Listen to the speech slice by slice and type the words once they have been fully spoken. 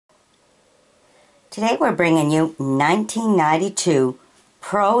Today we're bringing you 1992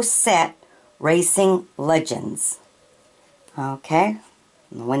 Pro Set Racing Legends. Okay,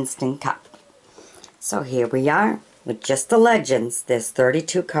 the Winston Cup. So here we are with just the Legends. There's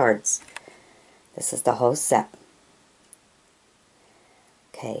 32 cards. This is the whole set.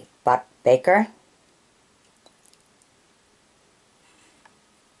 Okay, Buck Baker.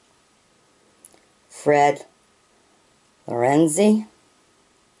 Fred Lorenzi.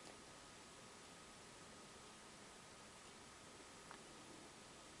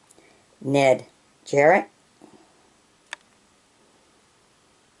 Ned Jarrett.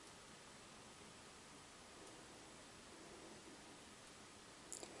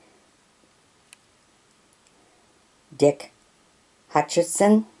 Dick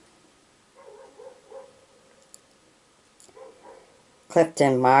Hutcherson.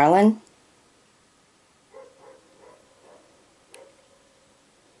 Clifton Marlin.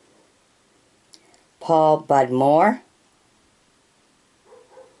 Paul Bud Moore.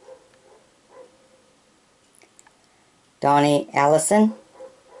 Donnie Allison.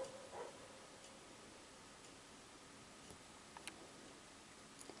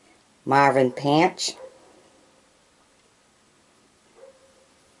 Marvin Panch.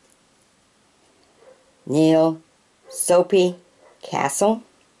 Neil Soapy Castle.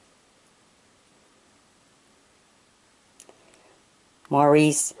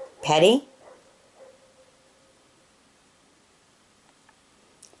 Maurice Petty.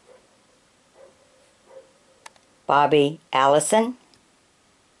 Bobby Allison.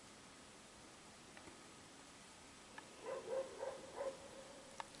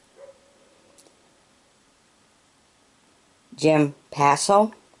 Jim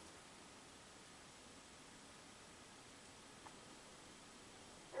Passel.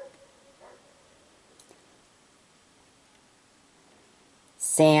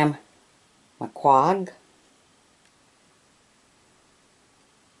 Sam McQuagg.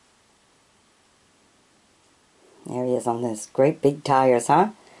 There he is on this great big tires, huh?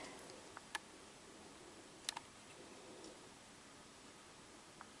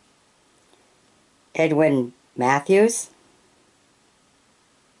 Edwin Matthews.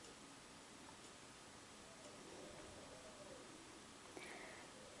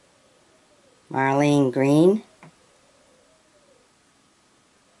 Marlene Green.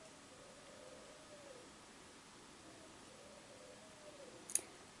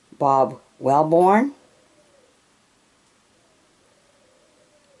 Bob Wellborn.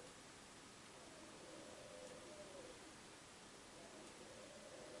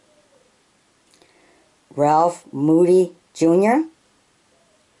 Ralph Moody Jr.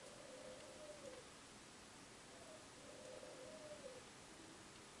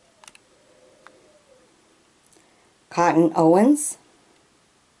 Cotton Owens.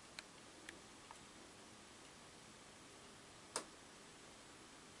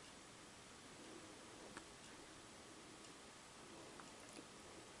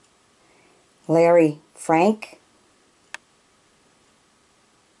 Larry Frank.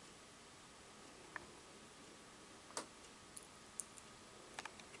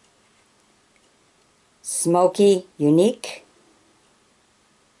 Smokey Unique.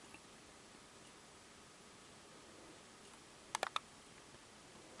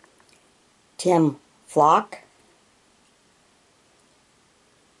 Tim Flock.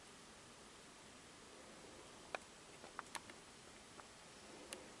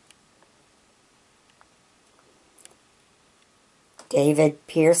 David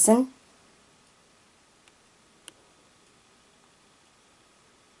Pearson.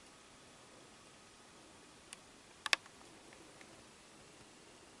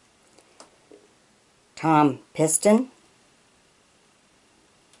 Tom Piston.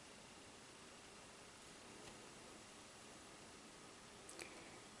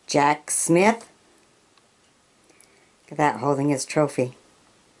 Jack Smith. Look at that, holding his trophy.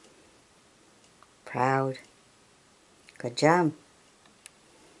 Proud. Good job.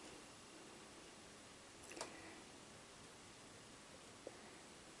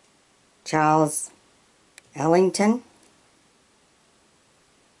 Charles Ellington.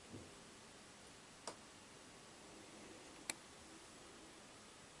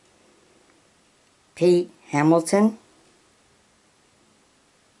 Pete Hamilton.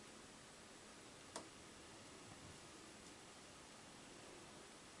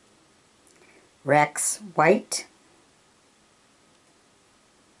 Rex White.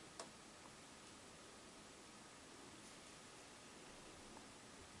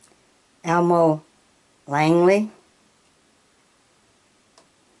 Elmo Langley.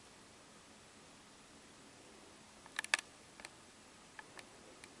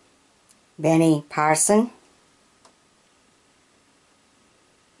 Benny Parson,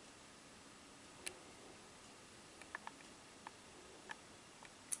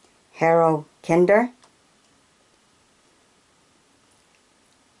 Harold Kinder,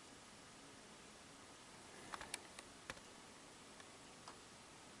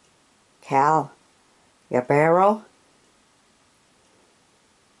 Cal Yarborough,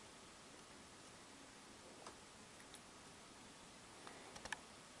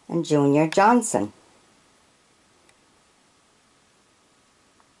 and Junior Johnson.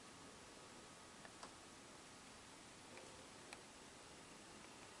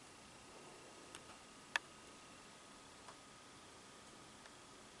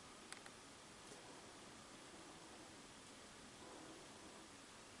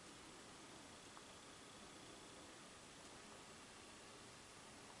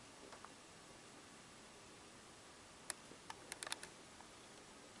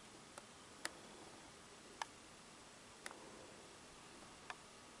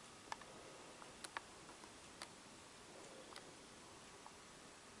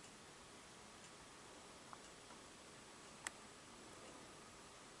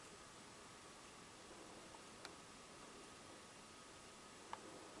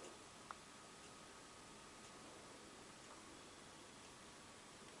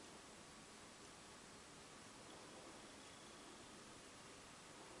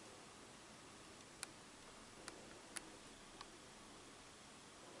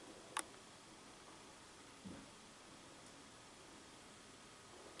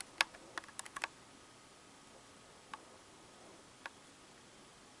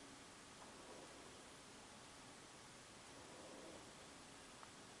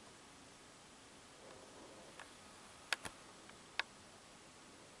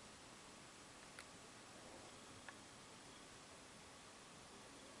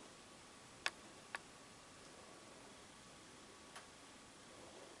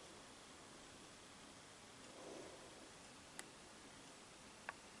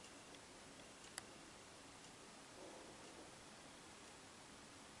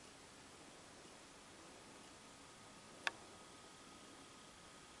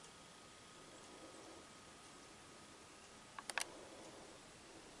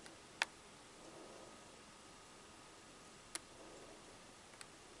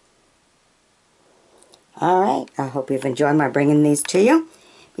 Alright, I hope you've enjoyed my bringing these to you.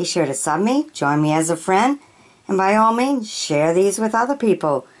 Be sure to sub me, join me as a friend, and by all means, share these with other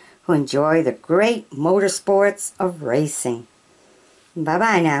people who enjoy the great motorsports of racing.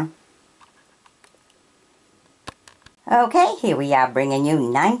 Bye-bye now. Okay, here we are bringing you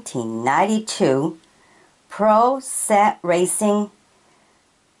 1992 Pro Set Racing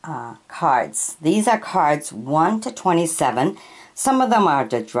cards. These are cards 1 to 27. Some of them are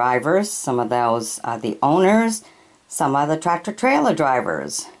the drivers, some of those are the owners, some are the tractor-trailer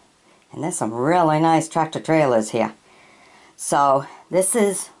drivers. And there's some really nice tractor-trailers here. So this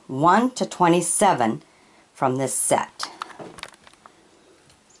is 1 to 27 from this set.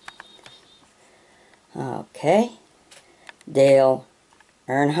 Okay, Dale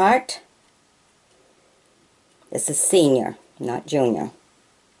Earnhardt. This is senior, not junior.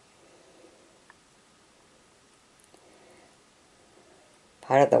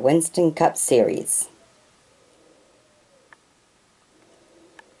 Part of the Winston Cup Series.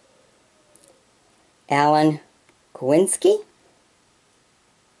 Alan Kowinski.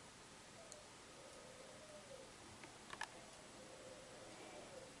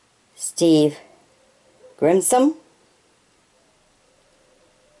 Steve Grimsom.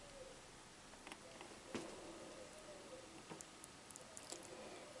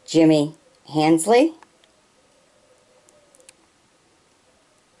 Jimmy Hansley.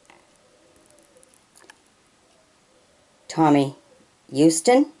 Tommy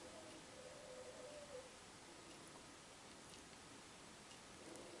Houston.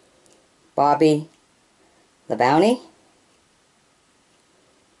 Bobby LeBounty.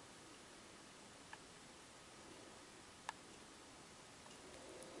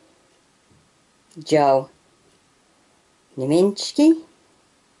 Joe Nieminski.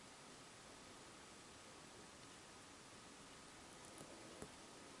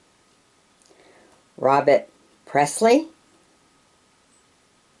 Robert Presley.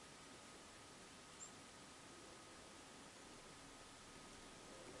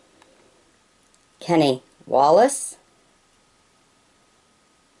 Kenny Wallace.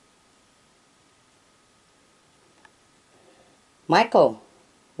 Michael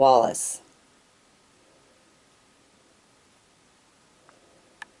Wallace.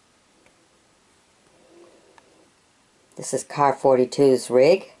 This is Car 42's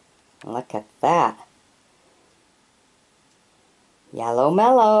rig. Look at that. Yellow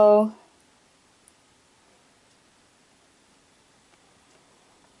Mellow.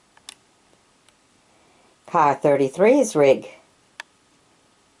 Car 33's rig.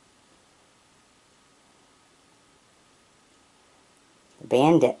 The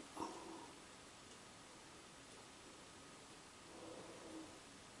Bandit.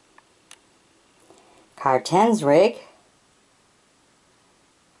 Car 10's rig.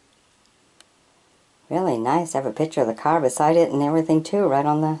 Really nice. I have a picture of the car beside it and everything too, right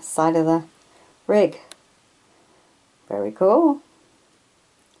on the side of the rig. Very cool.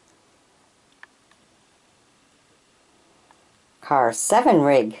 Car 7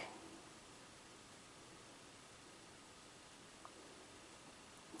 rig.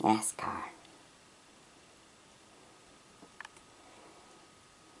 NASCAR.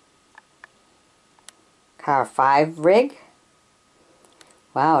 Car 5 rig.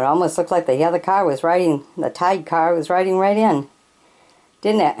 Wow, it almost looked like the other car was riding, the Tide car was riding right in,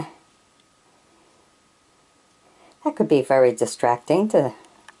 didn't it? That could be very distracting to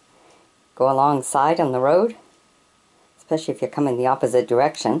go alongside on the road, especially if you're coming the opposite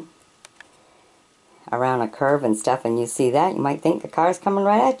direction around a curve and stuff, and you see that, you might think the car's coming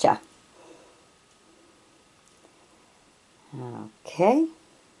right at you. Okay.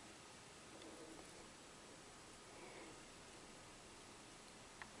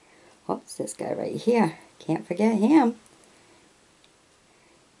 Oops, this guy right here. Can't forget him.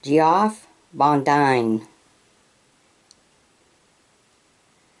 Geoff Bondine.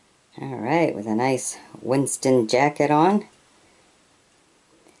 Alright, with a nice Winston jacket on.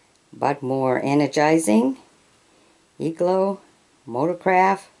 Budmore Energizing. Eglo.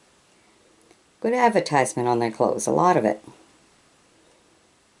 Motorcraft. Good advertisement on their clothes, a lot of it.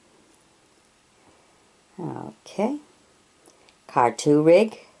 Okay. Car 2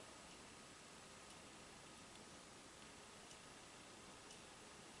 rig.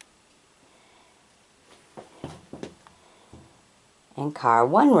 And car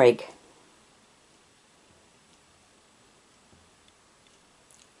 1 rig.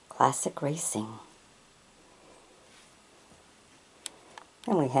 Classic Racing.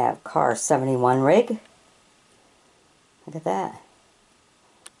 Then we have car 71 rig. Look at that.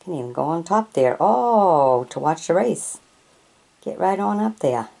 Can even go on top there. Oh, to watch the race. Get right on up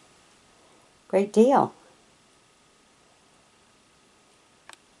there. Great deal.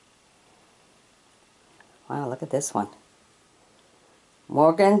 Wow, look at this one.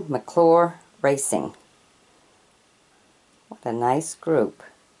 Morgan McClure Racing. What a nice group.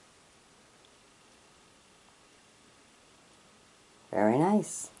 Very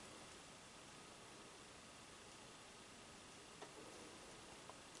nice.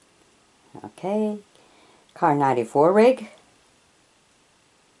 Okay. Car 94 rig.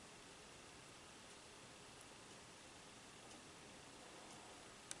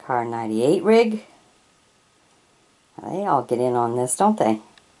 Car 98 rig. They all get in on this, don't they?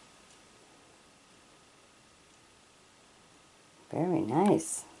 Very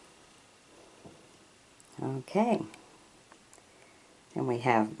nice. Okay. Then we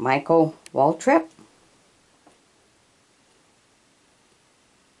have Michael Waltrip.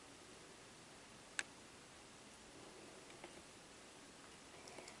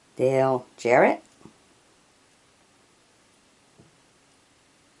 Dale Jarrett.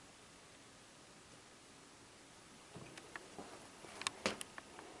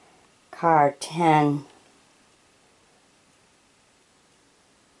 Car 10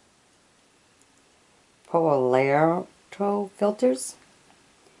 Polaro filters.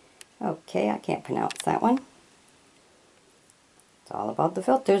 Okay, I can't pronounce that one. It's all about the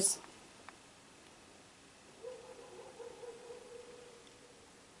filters.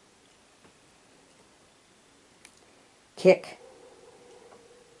 Kick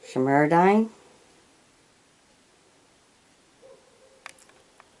Shimmeridine.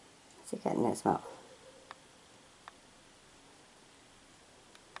 What's he got in his mouth?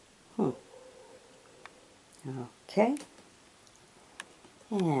 Okay.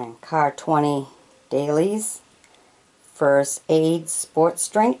 And Car 20 Dailies. First Aid Sports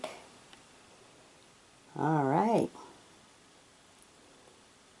Drink. Alright.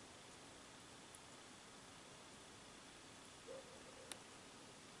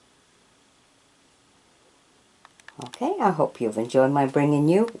 Okay, I hope you've enjoyed my bringing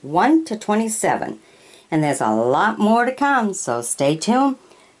you 1 to 27. And there's a lot more to come, so stay tuned.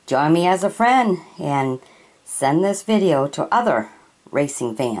 Join me as a friend and send this video to other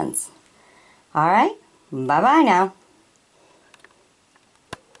racing fans. Alright, bye-bye now.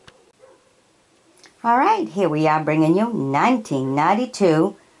 Alright, here we are bringing you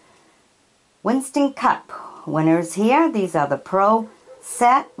 1992 Winston Cup winners here. These are the Pro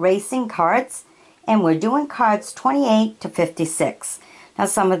Set Racing cards, and we're doing cards 28 to 56. Now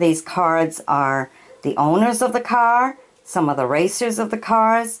some of these cards are the owners of the car, some are the racers of the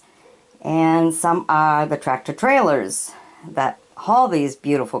cars, and some are the tractor trailers that haul these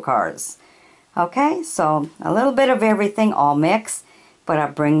beautiful cars. Okay, so a little bit of everything, all mixed, but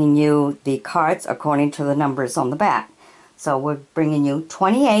I'm bringing you the cards according to the numbers on the back. So we're bringing you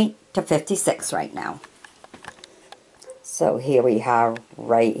 28 to 56 right now. So here we are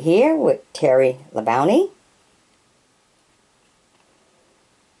right here with Terry LeBounty,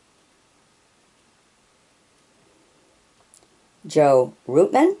 Joe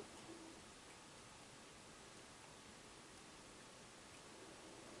Rootman,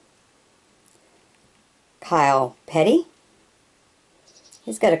 Kyle Petty.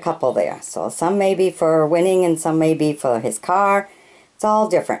 He's got a couple there, so some may be for winning and some may be for his car. It's all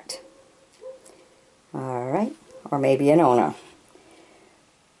different. Alright, or maybe an owner.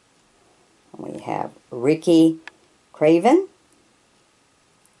 We have Ricky Craven,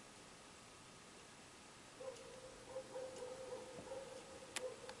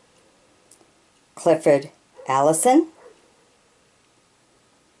 Clifford Allison,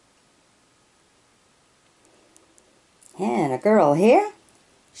 and a girl here,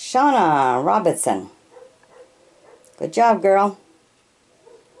 Shauna Robinson. Good job, girl.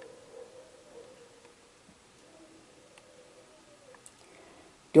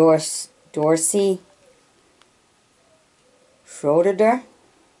 Dorsey Schroeder,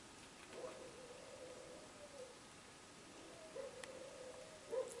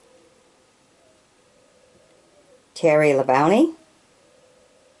 Terry LeBounty,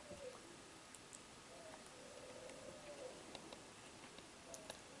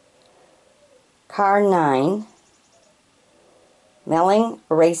 Car 9, Melling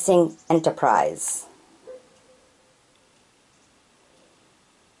Racing Enterprise.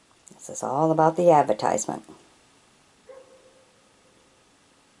 This is all about the advertisement.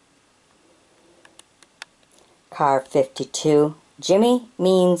 Car 52, Jimmy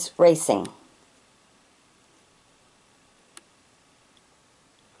Means Racing.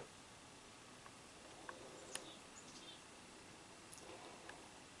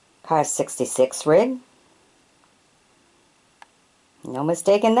 Car 66 rig. No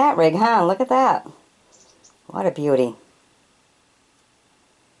mistaking that rig, huh? Look at that. What a beauty.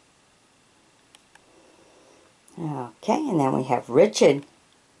 Okay, and then we have Richard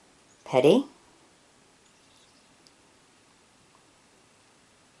Petty.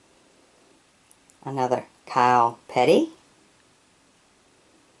 Another Kyle Petty.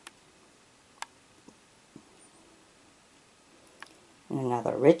 And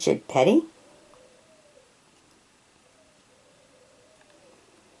another Richard Petty.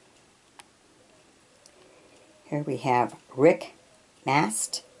 Here we have Rick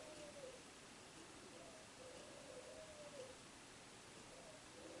Mast.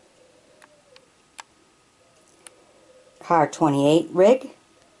 Car 28 rig.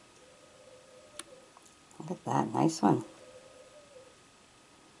 Look at that, nice one.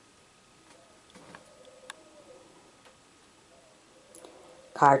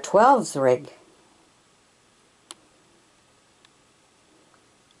 Car 12's rig.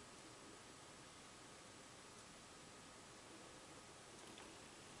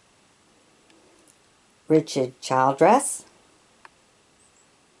 Richard Childress.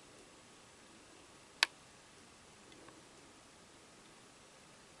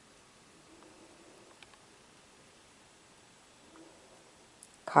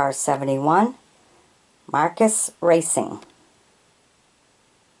 Car 71, Marcus Racing.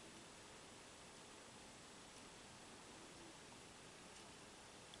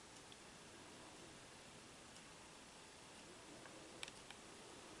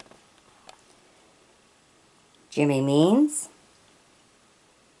 Jimmy Means.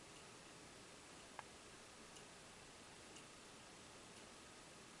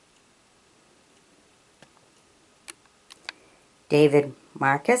 David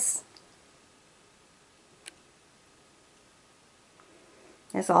Marcus.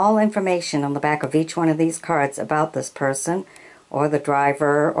 There's all information on the back of each one of these cards about this person, or the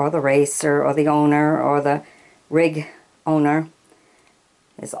driver, or the racer, or the owner, or the rig owner.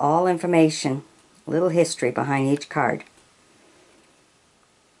 There's all information, little history behind each card.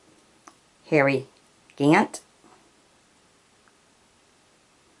 Harry Gant.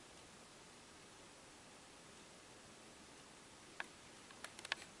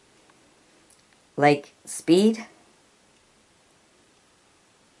 Lake Speed.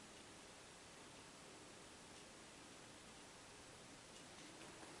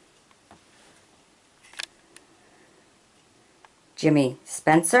 Jimmy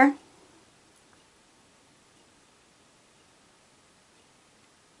Spencer,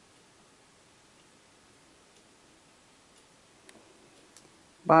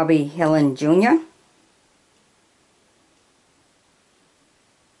 Bobby Hillin Jr.,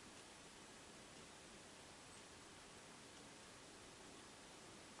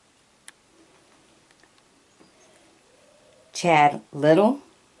 Chad Little,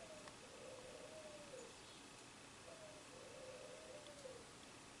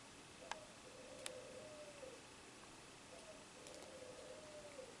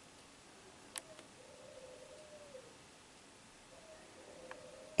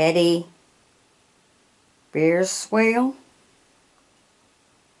 Eddie Beerswale,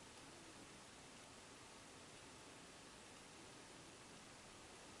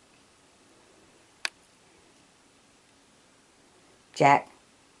 Jack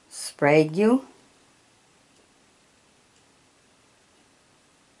Sprague,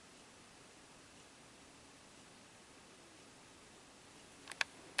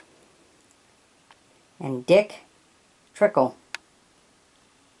 and Dick Trickle.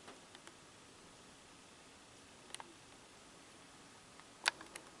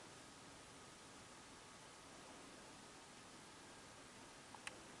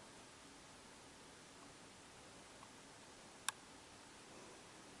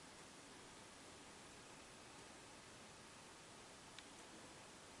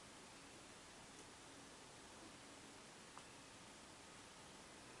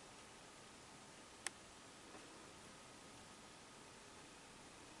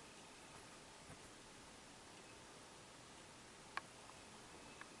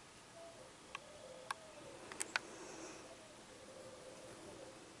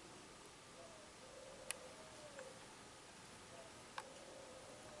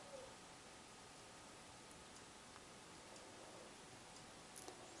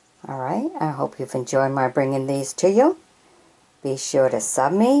 Alright, I hope you've enjoyed my bringing these to you. Be sure to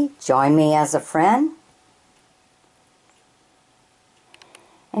sub me, join me as a friend,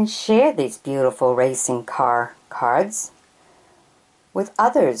 and share these beautiful racing car cards with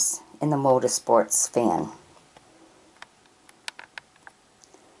others in the motorsports fan.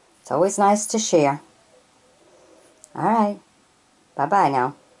 It's always nice to share. Alright, bye-bye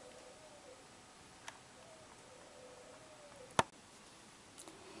now.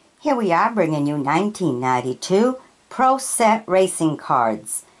 Here we are bringing you 1992 Pro Set racing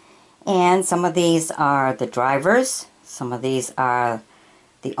cards. And some of these are the drivers, some of these are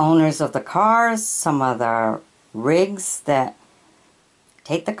the owners of the cars, some of the rigs that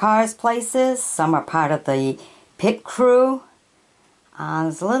take the cars places, some are part of the pit crew.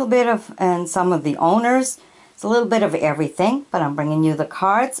 There's a little bit of, and some of the owners, it's a little bit of everything, but I'm bringing you the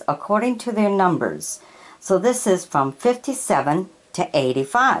cards according to their numbers. So this is from 57 to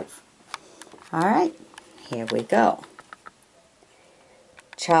 85. Alright, here we go.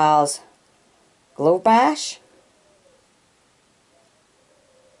 Charles Globash,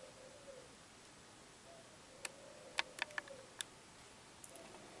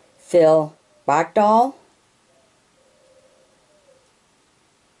 Phil Bachdahl,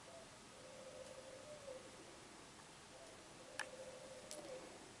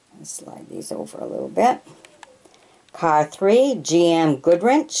 slide these over a little bit. Car 3, GM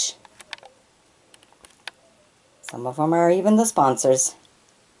Goodwrench. Some of them are even the sponsors.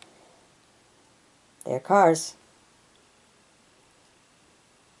 They're cars.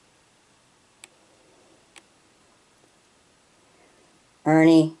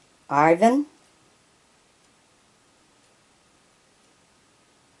 Ernie Ivan.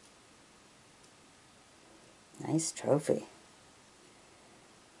 Nice trophy.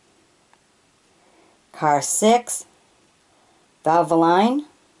 Car 6, Valvoline.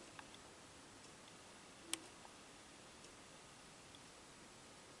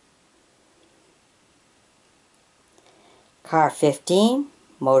 Car 15,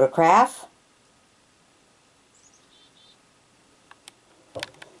 Motorcraft.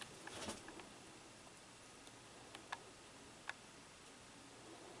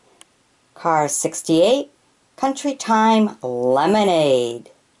 Car 68, Country Time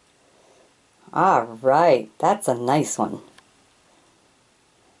Lemonade. Alright, that's a nice one.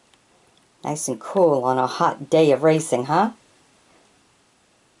 Nice and cool on a hot day of racing, huh?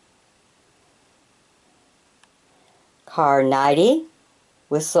 Car 90,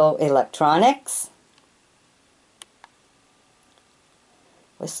 Whistle Electronics.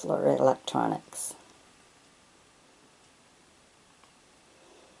 Whistler Electronics.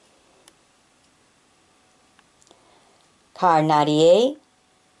 Car 98,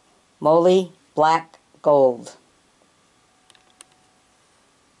 Molly Black Gold.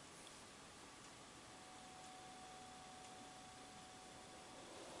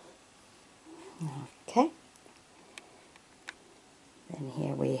 And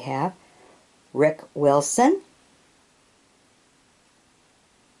here we have Rick Wilson,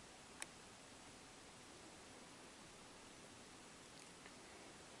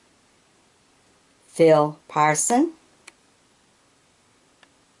 Phil Parson,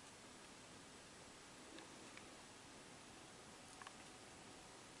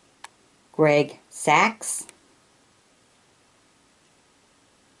 Greg Sachs,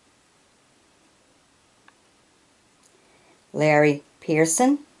 Larry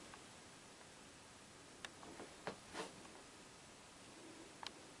Pearson,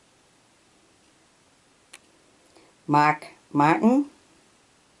 Mark Martin,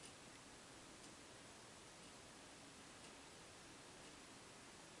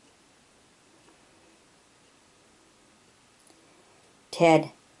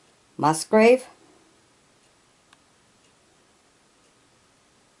 Ted Musgrave,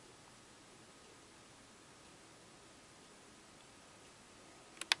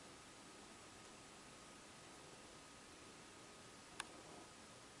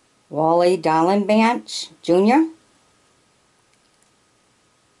 Wally Dallenbanch Jr.,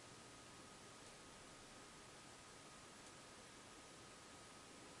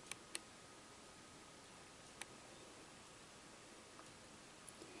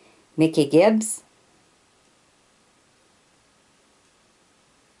 Mickey Gibbs,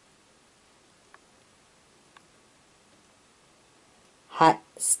 Hut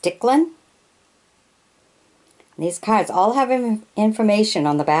Sticklin. These cards all have information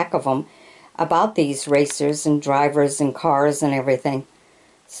on the back of them about these racers and drivers and cars and everything.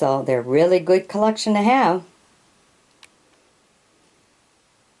 So they're really good collection to have.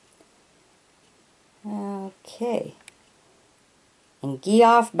 Okay. And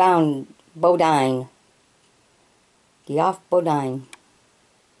Geoff Bodine. Geoff Bodine.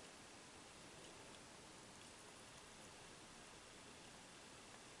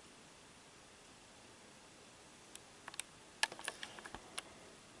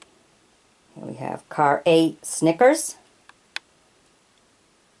 Here we have Car 8 Snickers.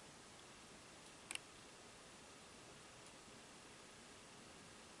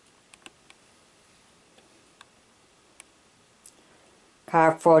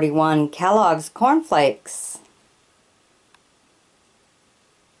 Car 41 Kellogg's Corn Flakes.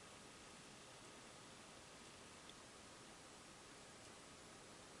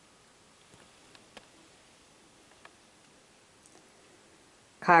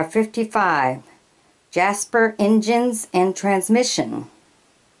 Car 55 Jasper Engines and Transmission.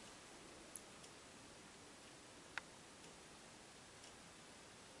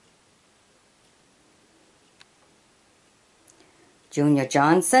 Junior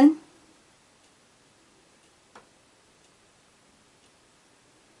Johnson.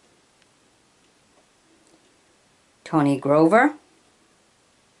 Tony Grover.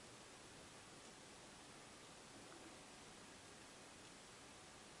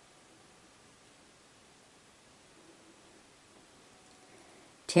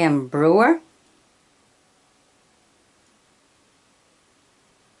 Tim Brewer.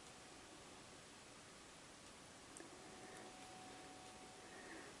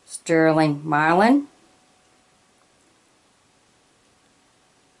 Sterling Marlin.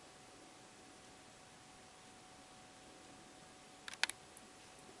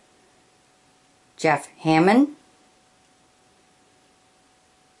 Jeff Hammond.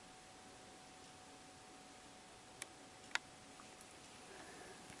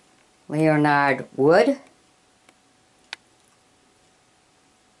 Leonard Wood.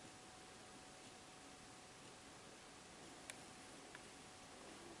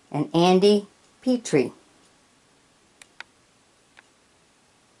 And Andy Petrie.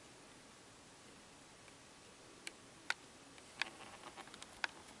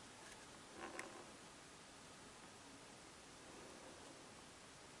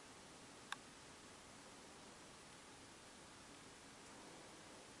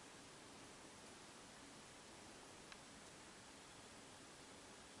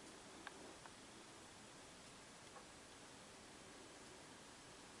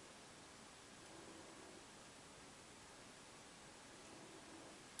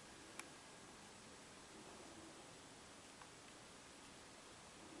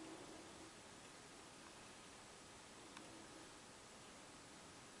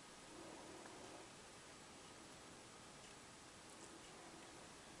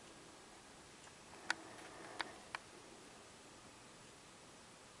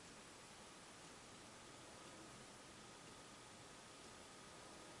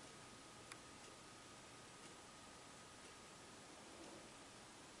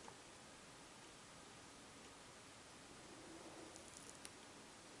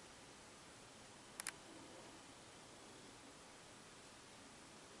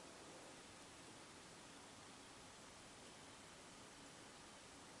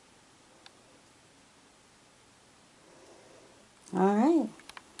 Alright.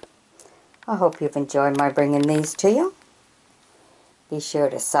 I hope you've enjoyed my bringing these to you. Be sure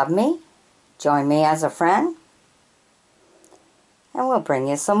to sub me, join me as a friend, and we'll bring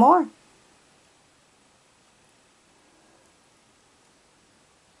you some more.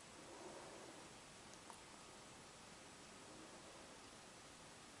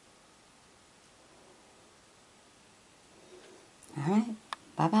 Alright,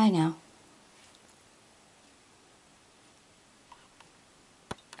 bye-bye now.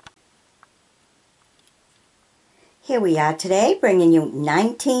 Here we are today bringing you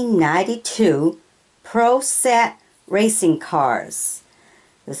 1992 Pro Set racing cars.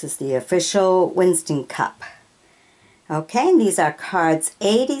 This is the official Winston Cup. Okay, and these are cards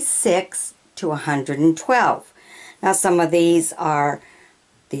 86 to 112. Now some of these are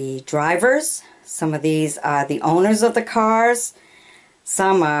the drivers, some of these are the owners of the cars,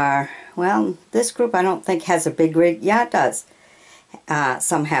 some are, well, this group I don't think has a big rig. Yeah, it does.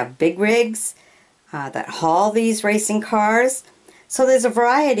 Some have big rigs that haul these racing cars. So there's a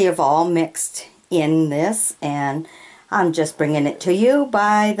variety of all mixed in this, and I'm just bringing it to you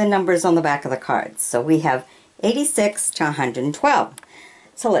by the numbers on the back of the cards. So we have 86 to 112.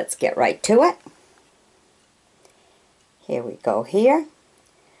 So let's get right to it. Here we go here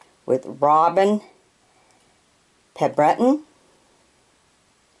with Robin Pebreton,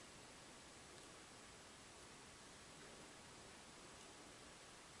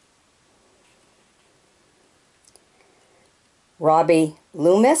 Robbie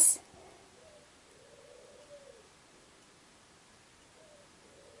Loomis,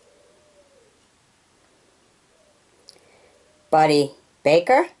 Buddy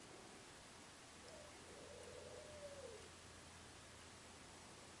Baker,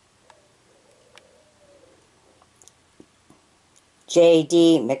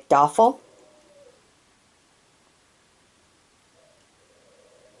 J.D. McDuffel,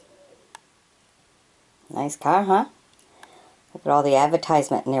 nice car, huh? Look at all the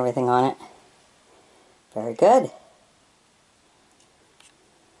advertisement and everything on it. Very good.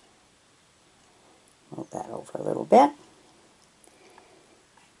 Move that over a little bit.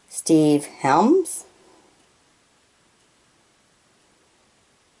 Steve Helms,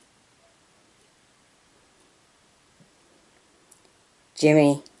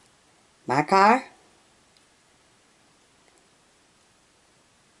 Jimmy Makar,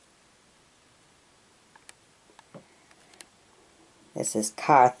 this is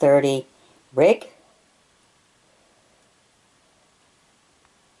car 30 rig,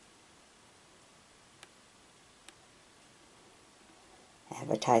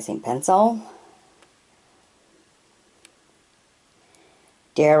 advertising pencil,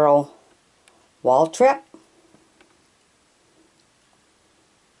 Daryl Waltrip,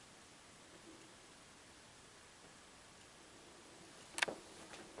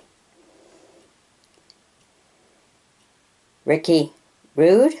 Ricky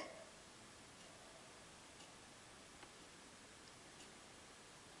Rude,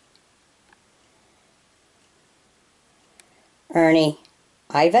 Ernie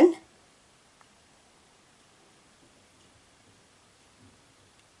Ivan,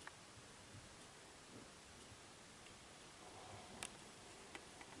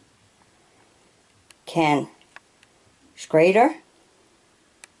 Ken Schrader,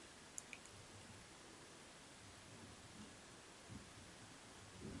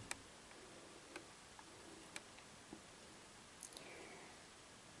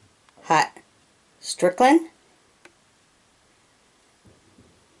 Hut Strickland,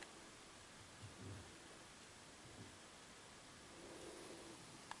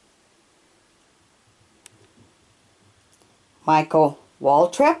 Michael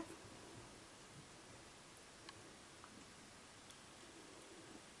Waltrip,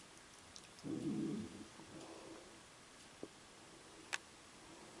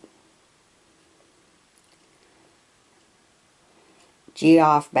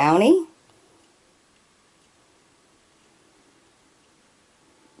 Geoff Bounty,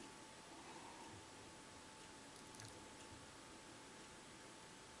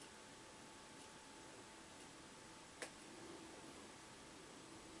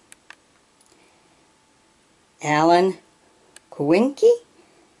 Alan Kowinski,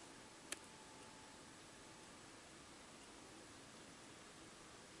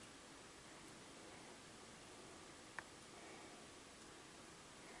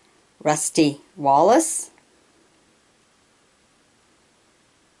 Rusty Wallace,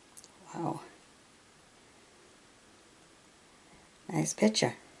 wow, nice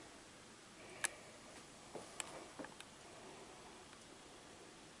picture,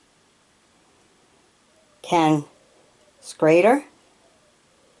 Ken grader.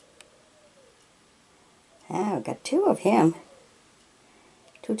 Ah, we've got two of him.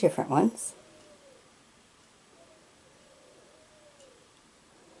 Two different ones.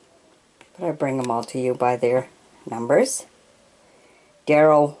 But I bring them all to you by their numbers.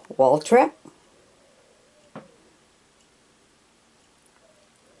 Daryl Waltrip.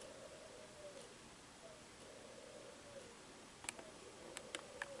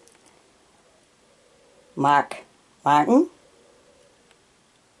 Mark Martin.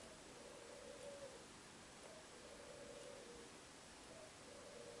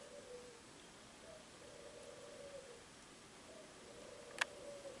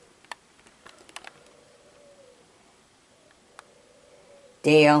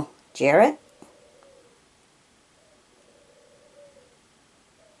 Dale Jarrett.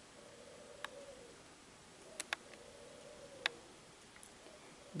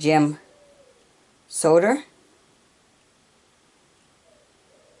 Jim Soder.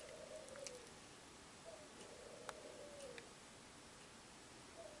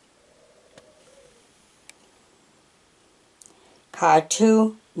 Car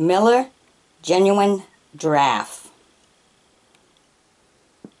 2 Miller Genuine Draft.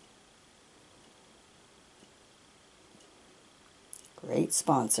 Great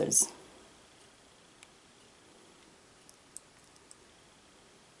sponsors.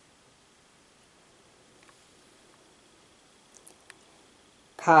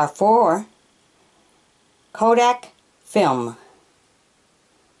 Car 4 Kodak Film.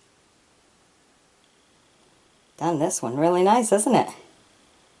 Done this one really nice, isn't it?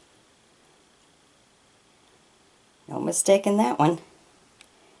 No mistake in that one.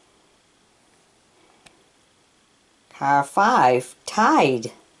 Car 5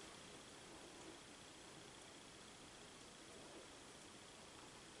 Tide.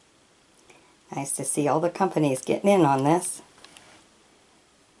 Nice to see all the companies getting in on this.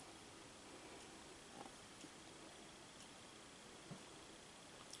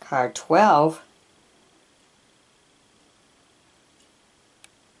 Car 12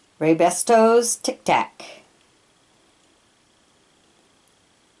 Ray Besto's Tic Tac.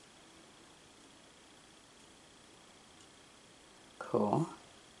 Cool.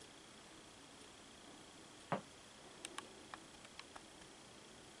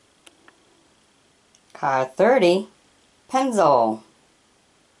 Car 30 Pennzoil.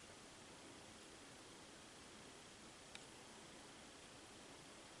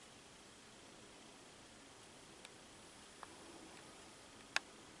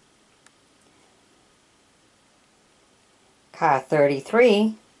 Car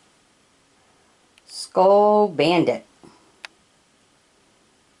 33 Skull Bandit.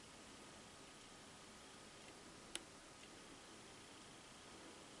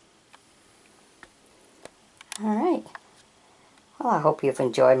 Alright, well, I hope you've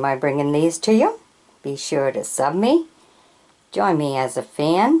enjoyed my bringing these to you. Be sure to sub me, join me as a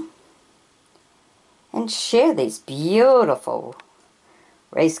fan, and share these beautiful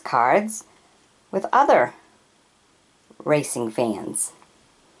race cards with other racing fans.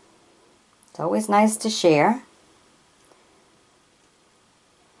 It's always nice to share.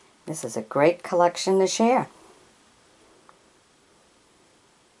 This is a great collection to share.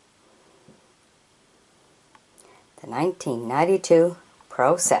 The 1992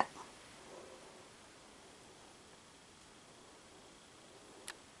 Pro Set.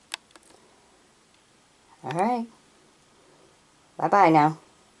 Alright. Bye-bye now.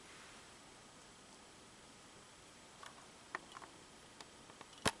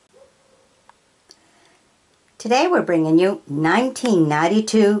 Today we're bringing you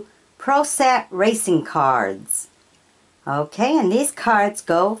 1992 Pro Set racing cards. Okay, and these cards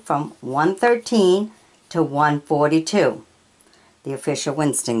go from 113 to 142. The official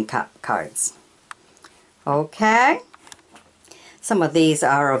Winston Cup cards. Okay. Some of these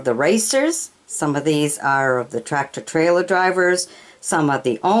are of the racers. Some of these are of the tractor trailer drivers. Some of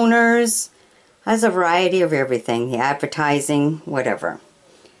the owners. There's a variety of everything. The advertising, whatever.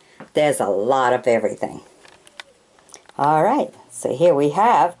 There's a lot of everything. Alright, so here we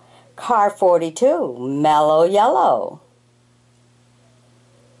have Car 42, Mellow Yellow.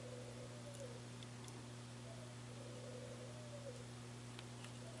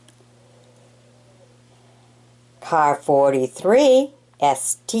 Car 43,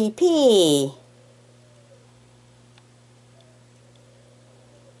 STP.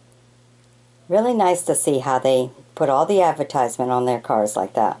 Really nice to see how they put all the advertisement on their cars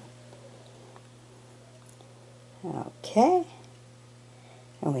like that. Okay.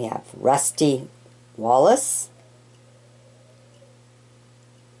 And we have Rusty Wallace.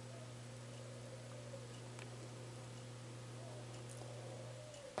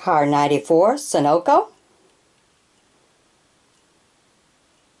 Car 94, Sunoco.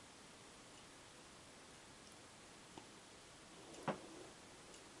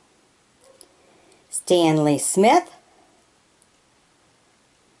 Stanley Smith.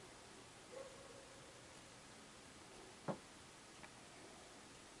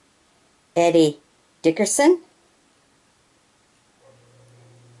 Eddie Dickerson.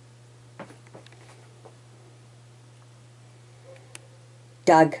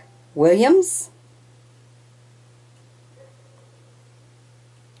 Doug Williams.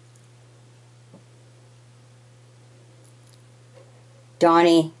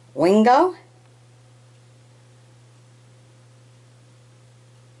 Donnie Wingo.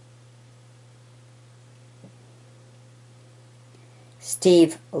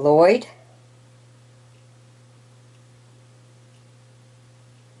 Steve Lloyd.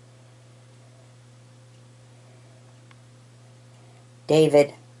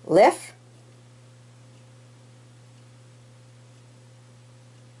 David Liff.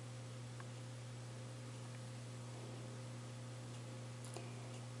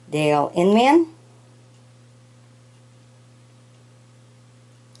 Dale Inman.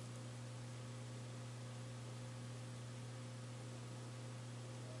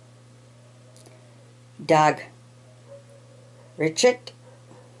 Doug Richard.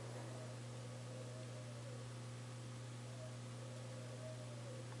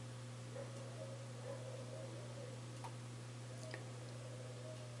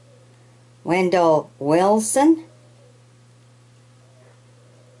 Wendell Wilson.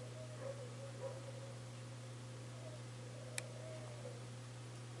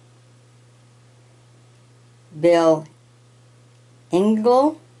 Bill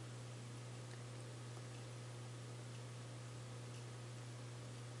Engel.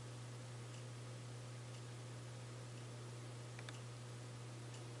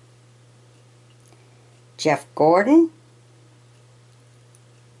 Jeff Gordon.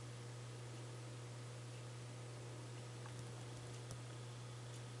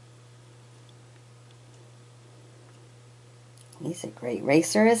 He's a great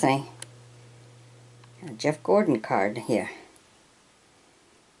racer, isn't he? A Jeff Gordon card here.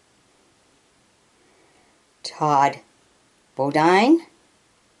 Todd Bodine.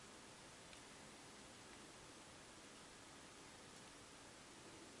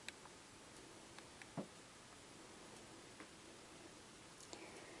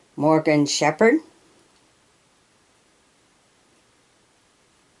 Morgan Shepherd.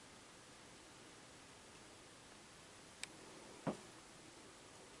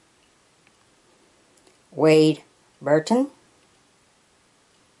 Wade Burton.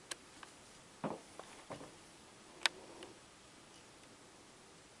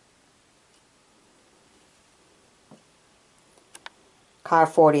 Car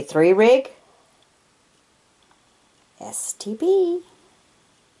 43 rig. STB.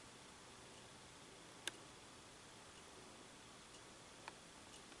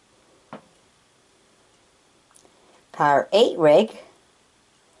 Car 8 rig.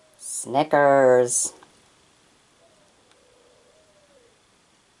 Snickers.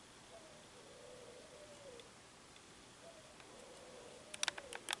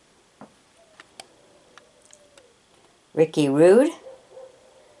 Ricky Rude.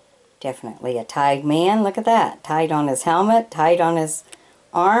 Definitely a Tide man. Look at that. Tide on his helmet. Tide on his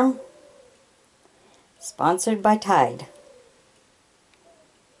arm. Sponsored by Tide.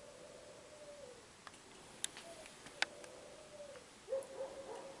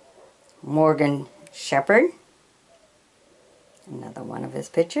 Morgan Shepherd. Another one of his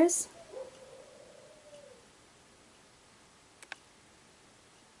pictures.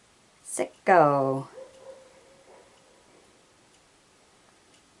 Sicko.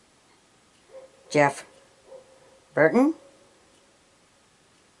 Jeff Burton.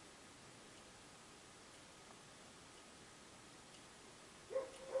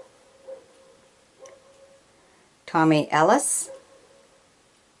 Tommy Ellis.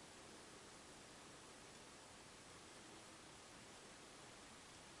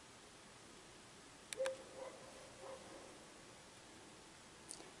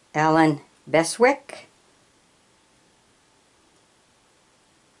 Alan Beswick.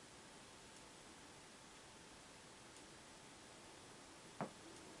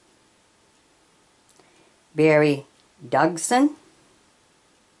 Barry Dugson.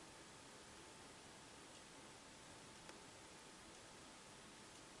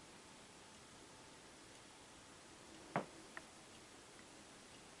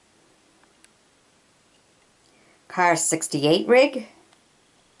 Car 68 rig.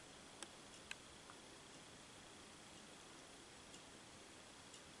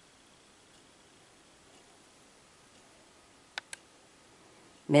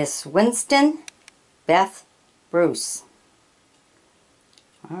 Miss Winston, Beth Bruce.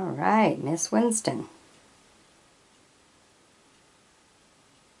 All right, Miss Winston.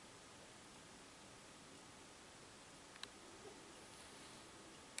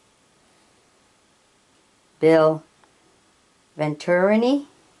 Bill Venturini.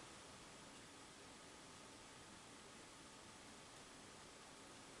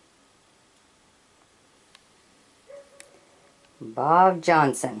 Bob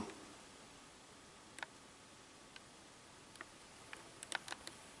Johnson.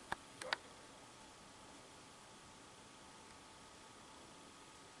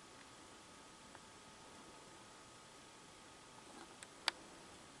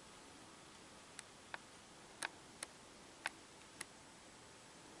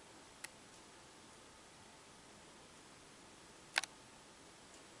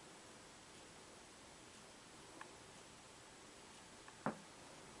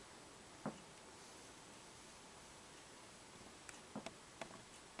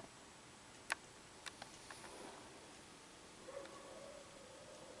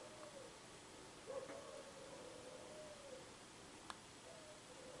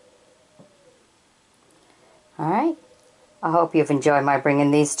 All right. I hope you've enjoyed my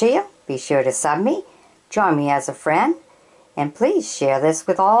bringing these to you. Be sure to sub me, join me as a friend, and please share this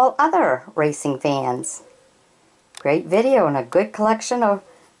with all other racing fans. Great video and a good collection of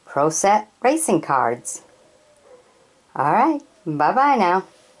Pro Set racing cards. All right. Bye-bye now.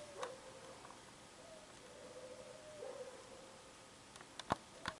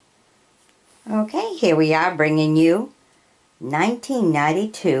 Okay, here we are bringing you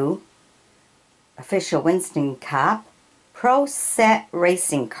 1992 official Winston Cup Pro Set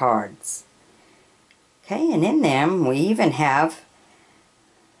racing cards. Okay, and in them we even have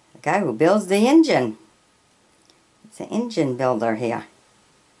the guy who builds the engine. It's an engine builder here.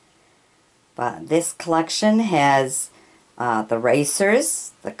 But this collection has the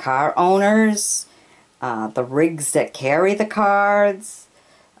racers, the car owners, the rigs that carry the cards,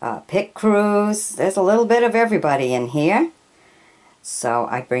 pit crews. There's a little bit of everybody in here. So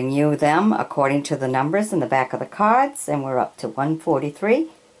I bring you them according to the numbers in the back of the cards, and we're up to 143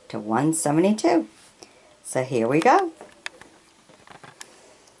 to 172. So here we go.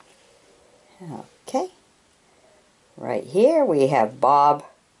 Okay. Right here we have Bob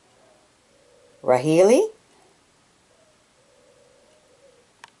Rahili.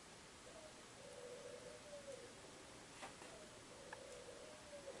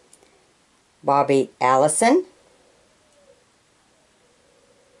 Bobby Allison.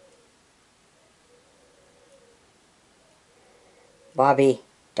 Bobby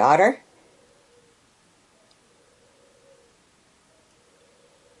Daughter.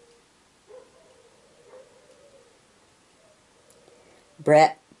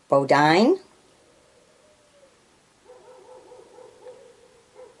 Brett Bodine.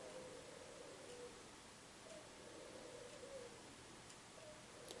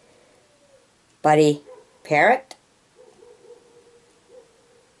 Buddy Parrott.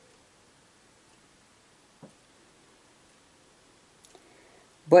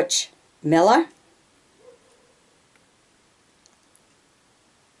 Butch Miller.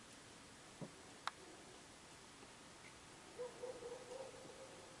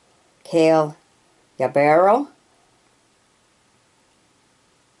 Cale Yarborough.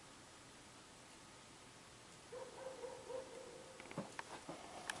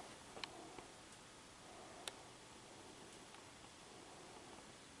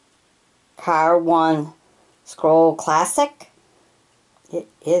 Car One Scroll Classic. It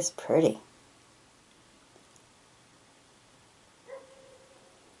is pretty.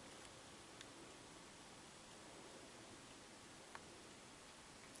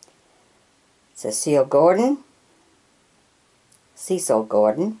 Cecil Gordon. Cecil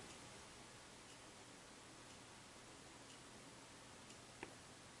Gordon.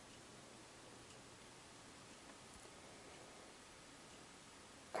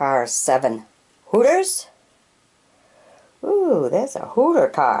 Car 7 Hooters. Ooh, there's a Hooter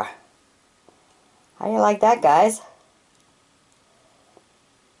car. How do you like that, guys?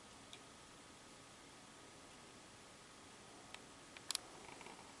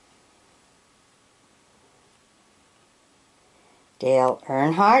 Dale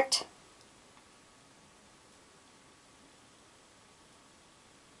Earnhardt.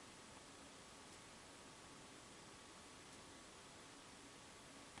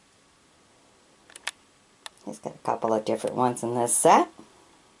 He's got a couple of different ones in this set.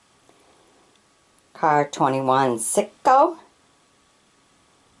 Car 21 Sitco.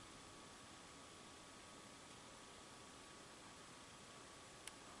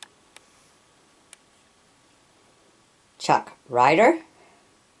 Chuck Ryder,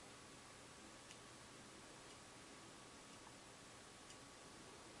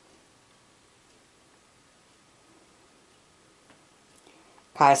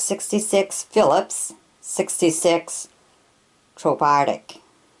 car 66 Phillips, 66 Trobardic.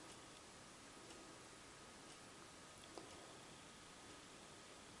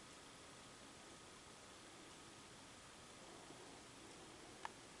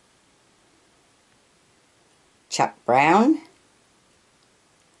 Chuck Brown,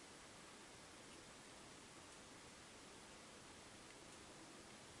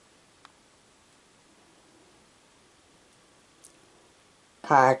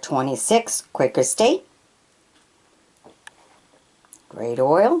 car 26 Quaker State, great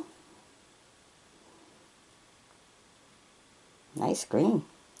oil, nice green,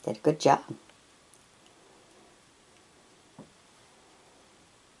 did a good job.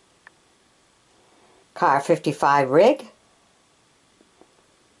 Car 55 Rig,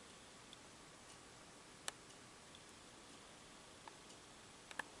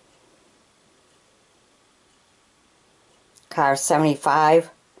 car 75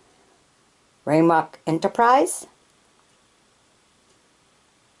 Raymuck Enterprise,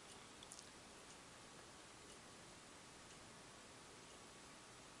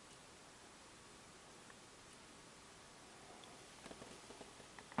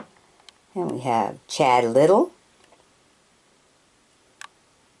 and we have Chad Little,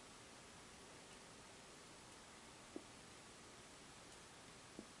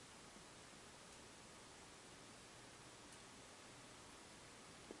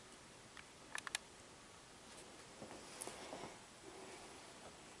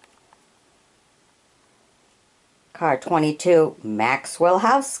 car 22 Maxwell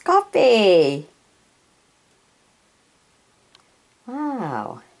House Coffee.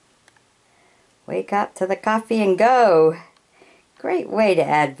 Wow. Wake up to the coffee and go. Great way to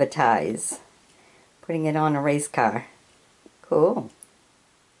advertise. Putting it on a race car. Cool.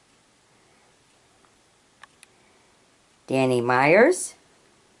 Danny Myers.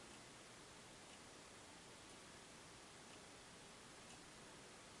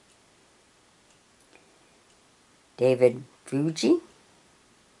 David Fuji.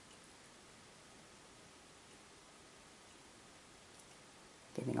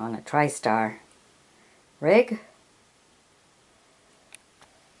 Getting on a TriStar rig.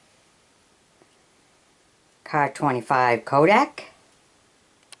 Car 25 Kodak.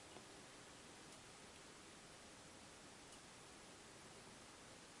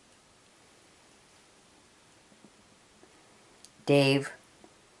 Dave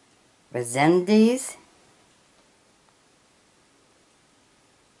Rezendes.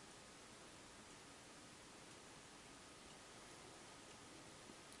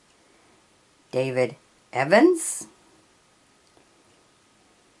 David Evans,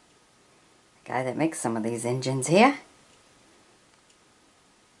 the guy that makes some of these engines here.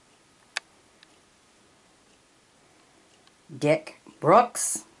 Dick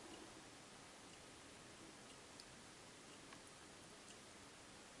Brooks.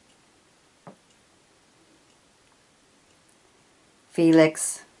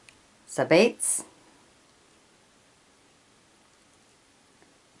 Felix Sabates.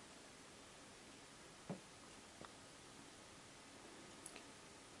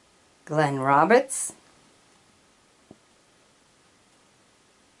 Glenn Roberts.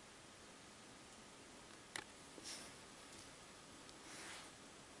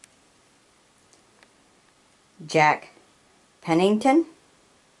 Jack Pennington.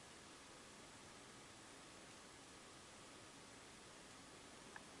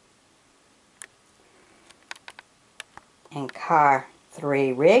 And car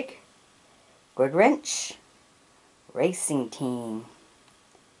 3 rig, Goodwrench Racing Team.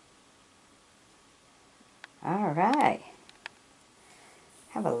 Alright.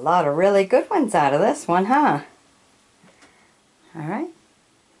 Have a lot of really good ones out of this one, huh? Alright.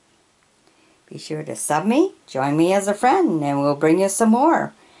 Be sure to sub me, join me as a friend, and we'll bring you some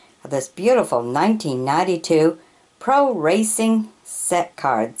more of this beautiful 1992 Pro Racing set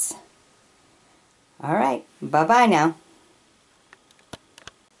cards. Alright, bye-bye now.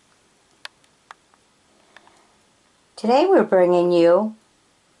 Today we're bringing you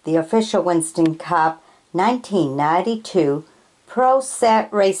the official Winston Cup 1992 Pro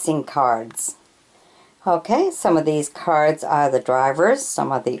Set Racing cards. Okay, some of these cards are the drivers,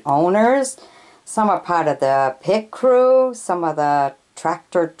 some are the owners, some are part of the pit crew, some are the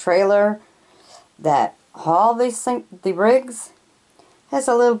tractor trailer that haul the rigs. There's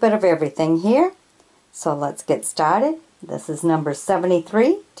a little bit of everything here. So let's get started. This is number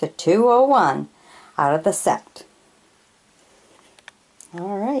 73 to 201 out of the set.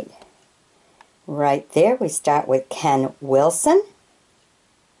 All right. Right there, we start with Ken Wilson.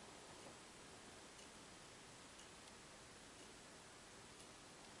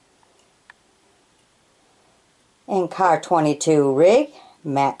 And car 22 rig,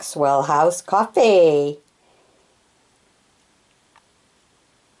 Maxwell House Coffee.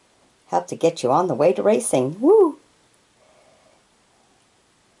 Help to get you on the way to racing. Woo!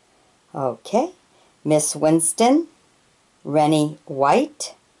 Okay. Miss Winston, Rennie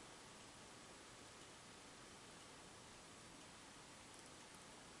White.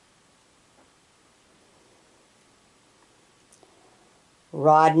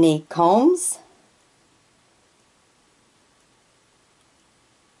 Rodney Combs.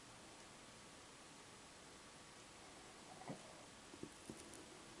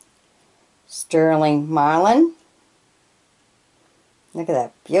 Sterling Marlin. Look at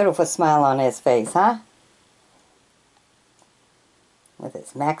that beautiful smile on his face, huh? With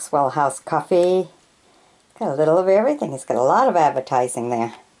his Maxwell House Coffee. Got a little of everything. He's got a lot of advertising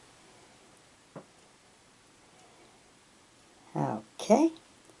there. Okay.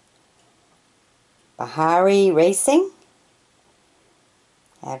 Bahari Racing.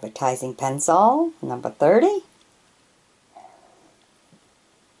 Advertising pencil, number 30.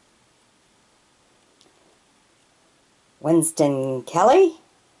 Winston Kelly.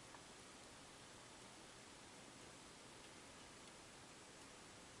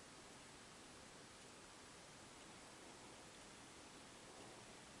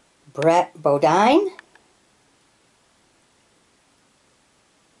 Brett Bodine.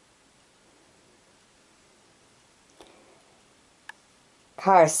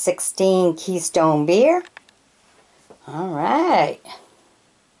 Car 16 Keystone Beer. All right.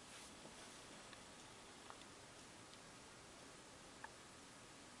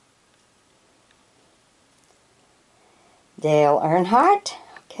 Dale Earnhardt.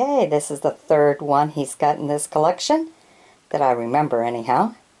 Okay, this is the third one he's got in this collection that I remember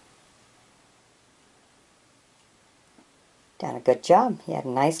anyhow. Done a good job. He had a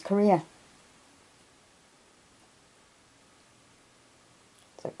nice career.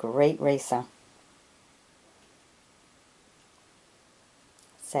 It's a great racer.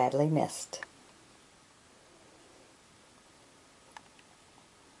 Sadly missed.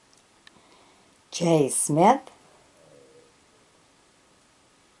 Jay Smith.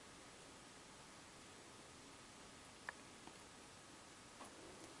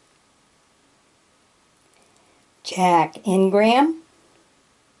 Jack Ingram.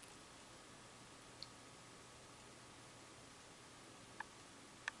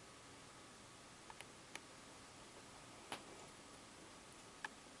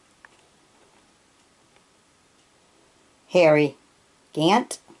 Harry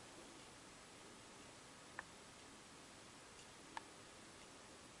Gant.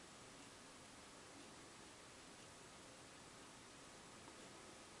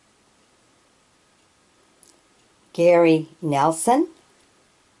 Gary Nelson.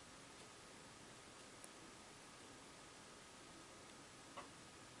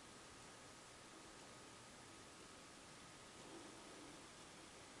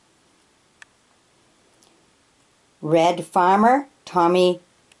 Red Farmer, Tommy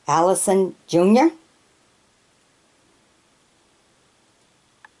Allison Jr.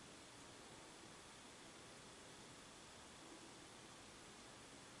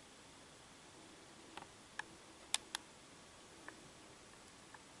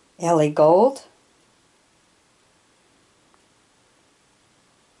 Ellie Gold.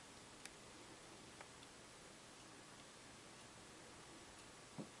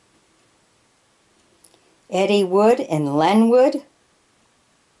 Eddie Wood and Len Wood.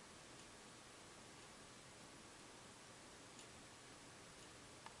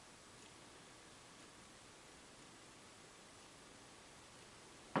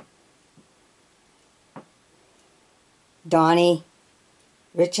 Donnie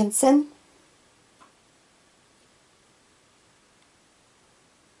Richardson.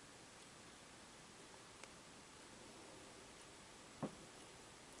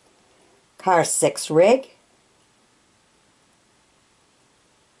 Car 6 Rig.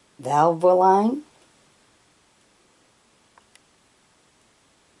 Valvoline.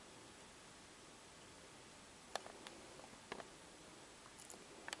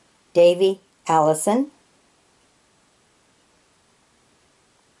 Davy Allison.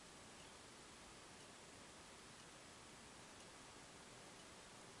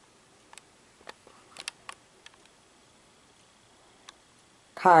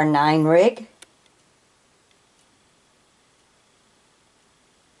 Car 9 Rig.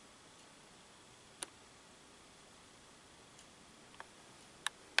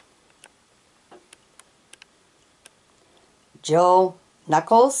 Joe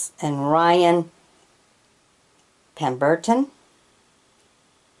Knuckles and Ryan Pemberton.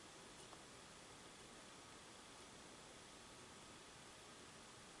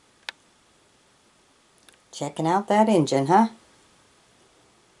 Checking out that engine, huh?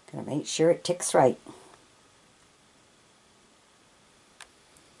 Gotta make sure it ticks right.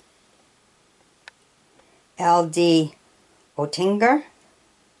 L.D. Oettinger.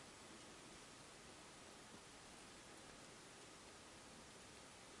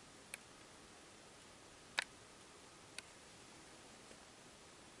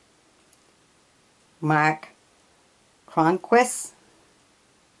 Mark Cronquist.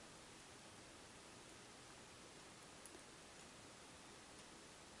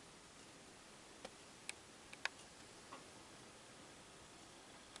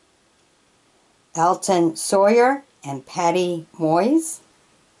 Alton Sawyer and Patty Moyes.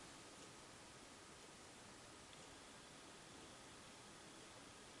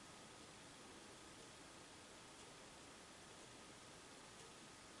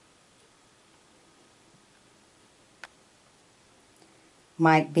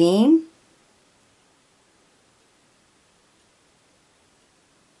 Mike Beam.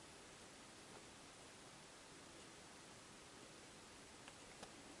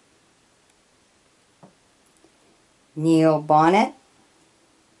 Neil Bonnet.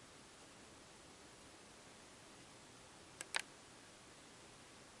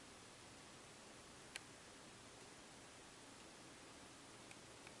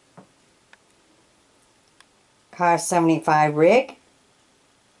 Car 75 rig.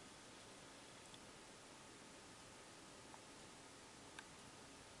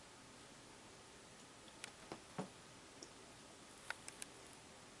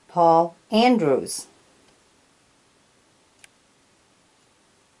 Paul Andrews.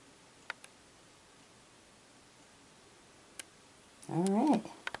 All right.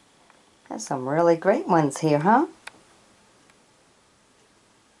 That's some really great ones here, huh?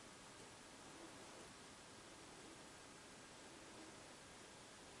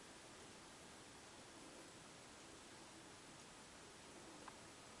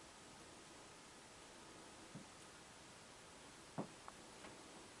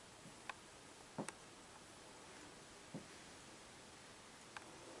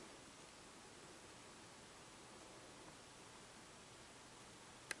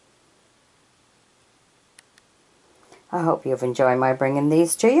 I hope you've enjoyed my bringing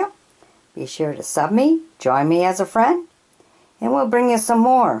these to you. Be sure to sub me, join me as a friend, and we'll bring you some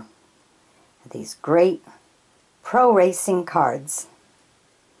more of these great pro racing cards.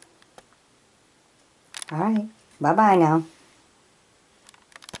 Alright, bye-bye now.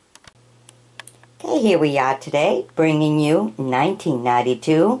 Okay, here we are today, bringing you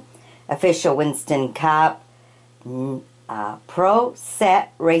 1992 official Winston Cup Pro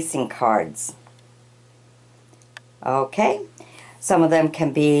Set Racing Cards. Okay, some of them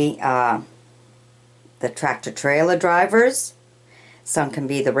can be the tractor-trailer drivers, some can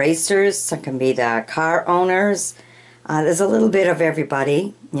be the racers, some can be the car owners. There's a little bit of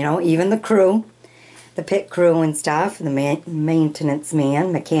everybody, you know, even the crew, the pit crew and stuff, the maintenance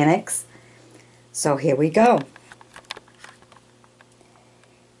man, mechanics. So here we go.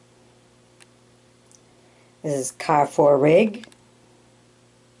 This is car 4 rig.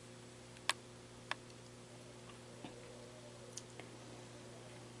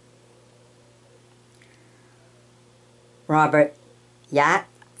 Robert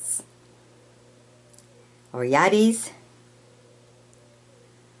Yachts or Yachties.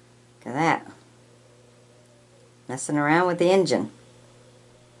 Look at that. Messing around with the engine.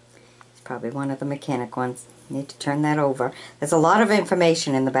 It's probably one of the mechanic ones. Need to turn that over. There's a lot of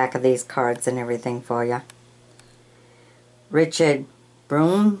information in the back of these cards and everything for you. Richard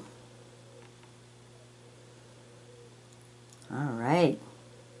Broom. Alright.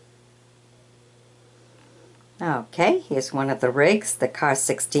 Okay, here's one of the rigs, the car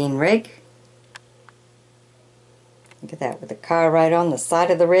 16 rig. Look at that, with the car right on the side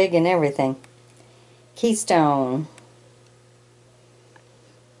of the rig and everything. Keystone.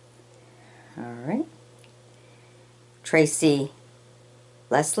 Alright. Tracy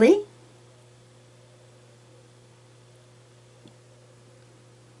Leslie.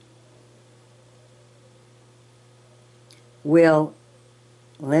 Will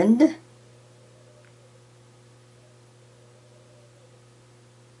Lind.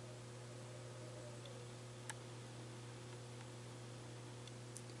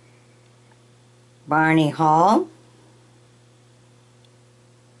 Barney Hall.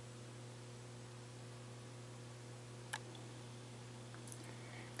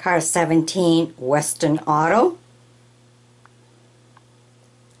 Car 17 Western Auto.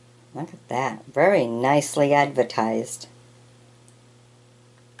 Look at that. Very nicely advertised.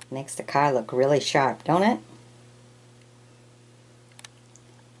 Makes the car look really sharp, don't it?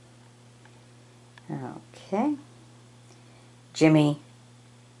 Okay. Jimmy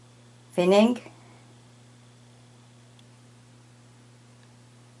Finning.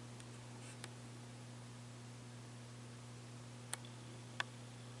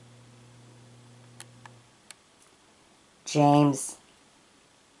 James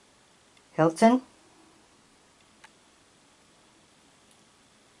Hilton.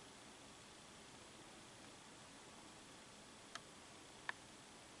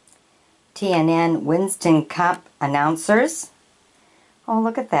 TNN Winston Cup announcers. Oh,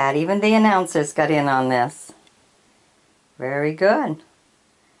 look at that. Even the announcers got in on this. Very good.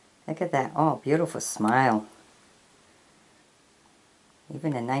 Look at that. Oh, beautiful smile.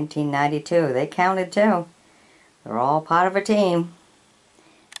 Even in 1992, they counted too. They're all part of a team.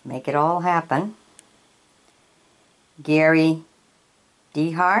 Make it all happen. Gary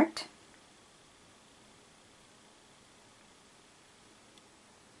DeHart.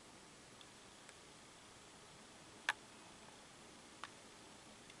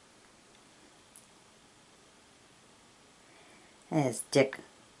 There's Dick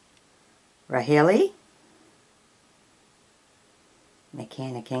Rahilly,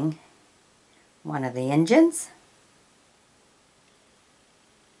 mechanicking one of the engines.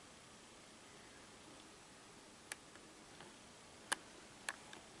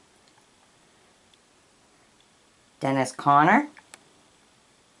 Dennis Connor.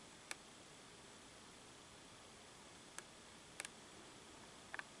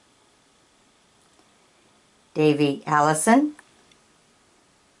 Davey Allison.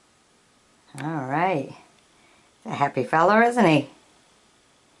 All right. He's a happy fella, isn't he?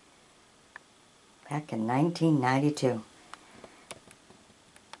 Back in 1992.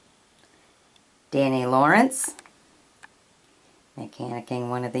 Danny Lawrence, mechanicking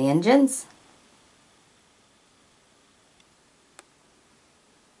one of the engines.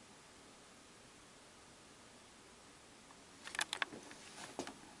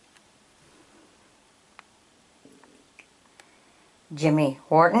 Jimmy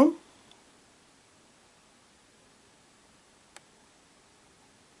Horton.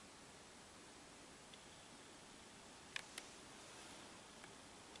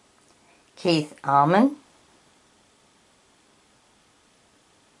 Keith Allman.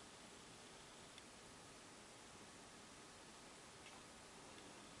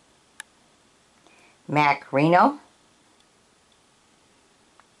 Mac Reno.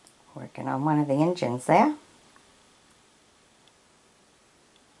 Working on one of the engines there.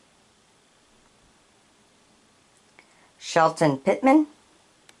 Shelton Pittman.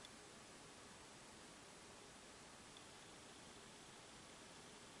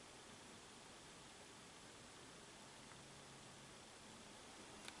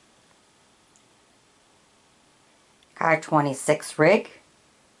 Car 26 rig,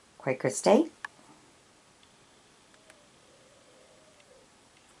 Quaker State.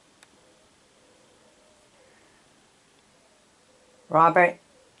 Robert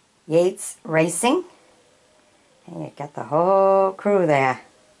Yates Racing. And you got the whole crew there.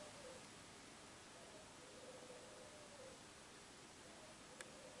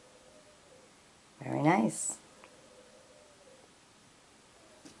 Very nice.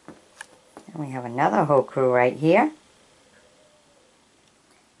 And we have another whole crew right here.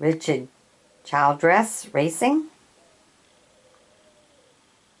 Richard Childress Racing.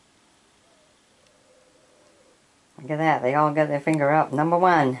 Look at that, they all got their finger up. Number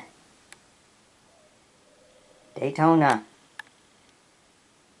 1. Daytona.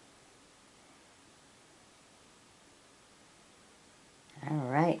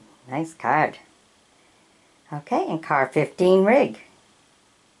 Alright, nice card. Okay, and car 15 rig.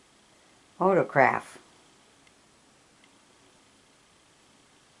 Motocraft.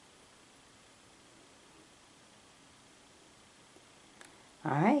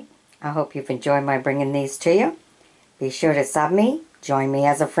 Alright, I hope you've enjoyed my bringing these to you. Be sure to sub me, join me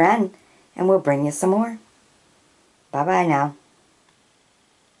as a friend, and we'll bring you some more. Bye-bye now.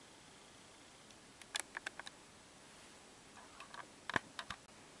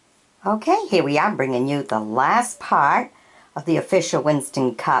 Okay, here we are bringing you the last part of the official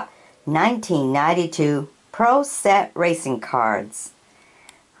Winston Cup 1992 Pro Set Racing Cards.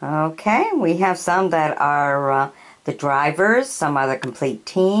 Okay, we have some that are the drivers, some are the complete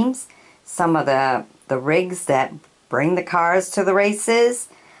teams, some of the rigs that bring the cars to the races,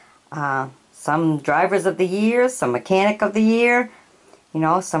 some drivers of the year, some mechanic of the year, you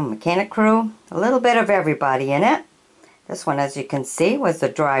know, some mechanic crew, a little bit of everybody in it. This one, as you can see, was the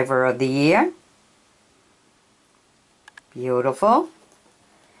driver of the year. Beautiful.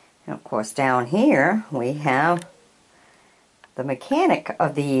 And of course down here we have the mechanic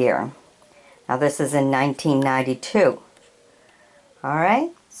of the year. Now this is in 1992. Alright,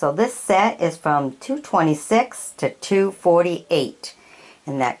 so this set is from 226 to 248.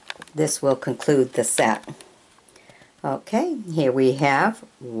 And this will conclude the set. Okay, here we have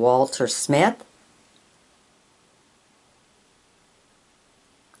Walter Smith.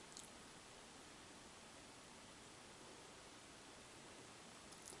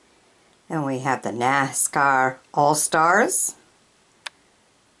 And we have the NASCAR All-Stars.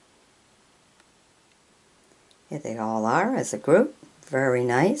 Here they all are as a group. Very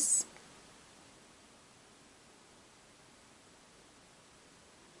nice.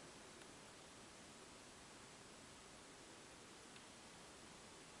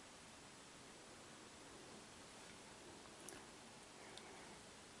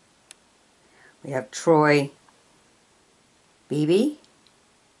 We have Troy Beebe.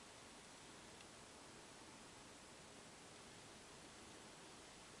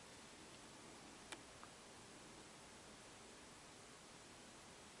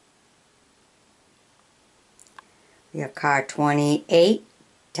 We have car 28,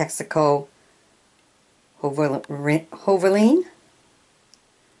 Texaco Hoverline.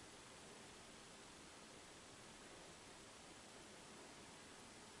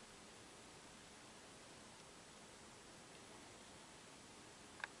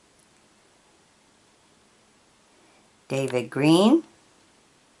 David Green.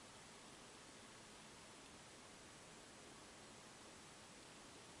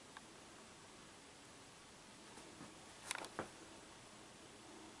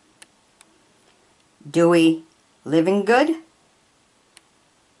 Dewey Living Good.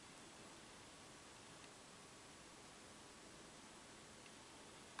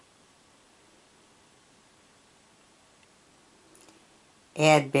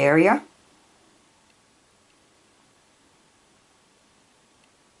 Ed Barrier.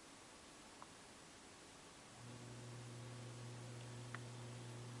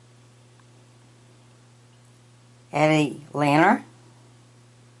 Eddie Lanner.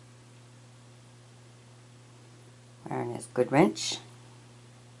 Wearing his good wrench.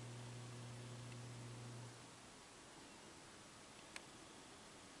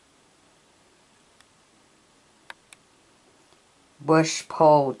 Bush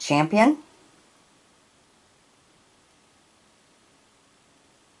Pole Champion.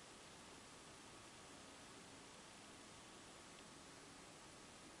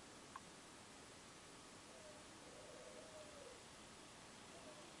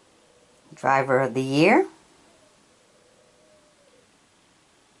 Driver of the Year.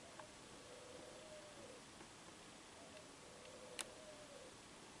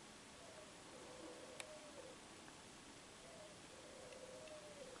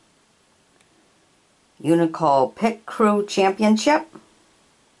 Unicol Pit Crew Championship.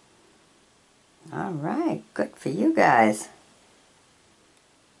 Alright, good for you guys.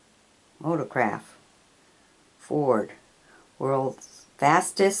 Motorcraft. Ford. World's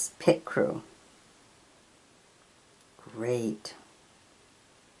Fastest Pit Crew. Great.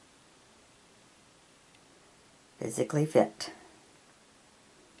 Physically Fit.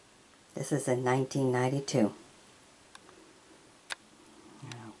 This is in 1992.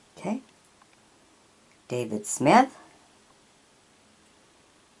 Okay. David Smith.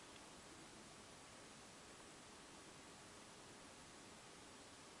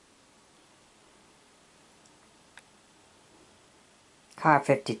 Car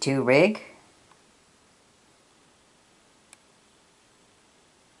 52 rig.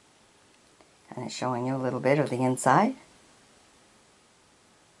 Kind of showing you a little bit of the inside.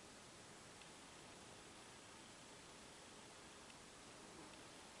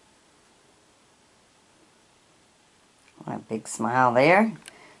 A big smile there.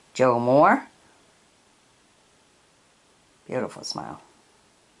 Joe Moore. Beautiful smile.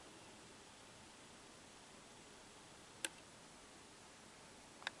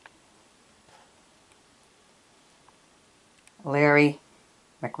 Larry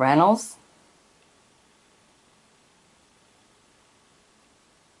McReynolds.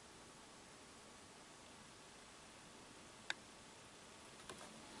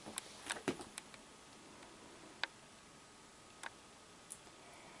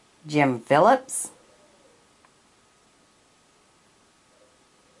 Jim Phillips.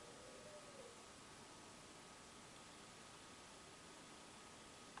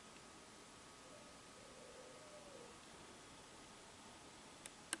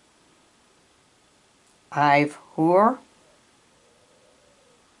 Ive Hoare.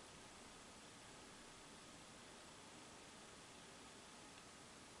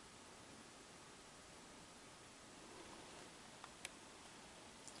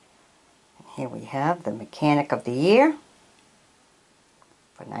 Here we have the Mechanic of the Year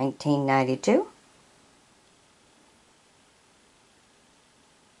for 1992.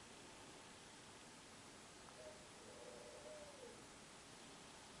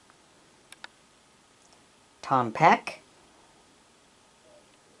 Tom Peck.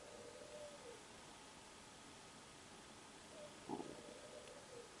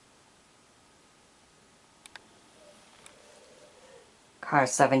 Car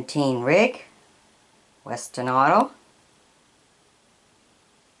 17 rig, Winston Auto.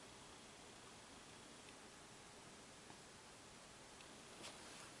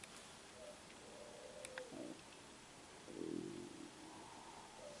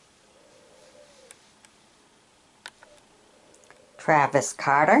 Travis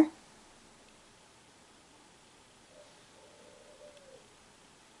Carter.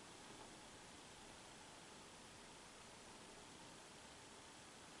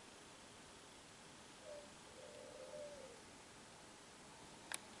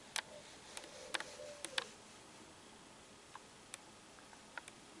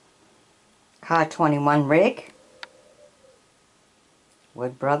 Car 21 rig,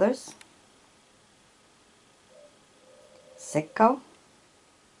 Wood Brothers. Sitco.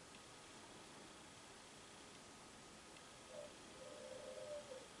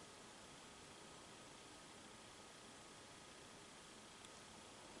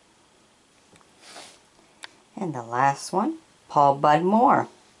 And the last one, Paul Bud Moore.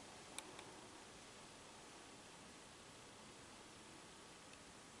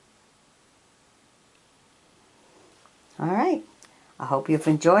 Alright, I hope you've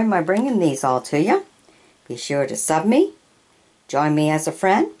enjoyed my bringing these all to you. Be sure to sub me, join me as a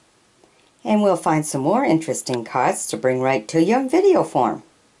friend, and we'll find some more interesting cards to bring right to you in video form.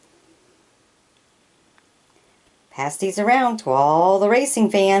 Pass these around to all the racing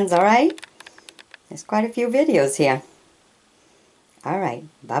fans, alright? There's quite a few videos here. Alright,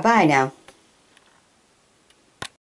 bye-bye now.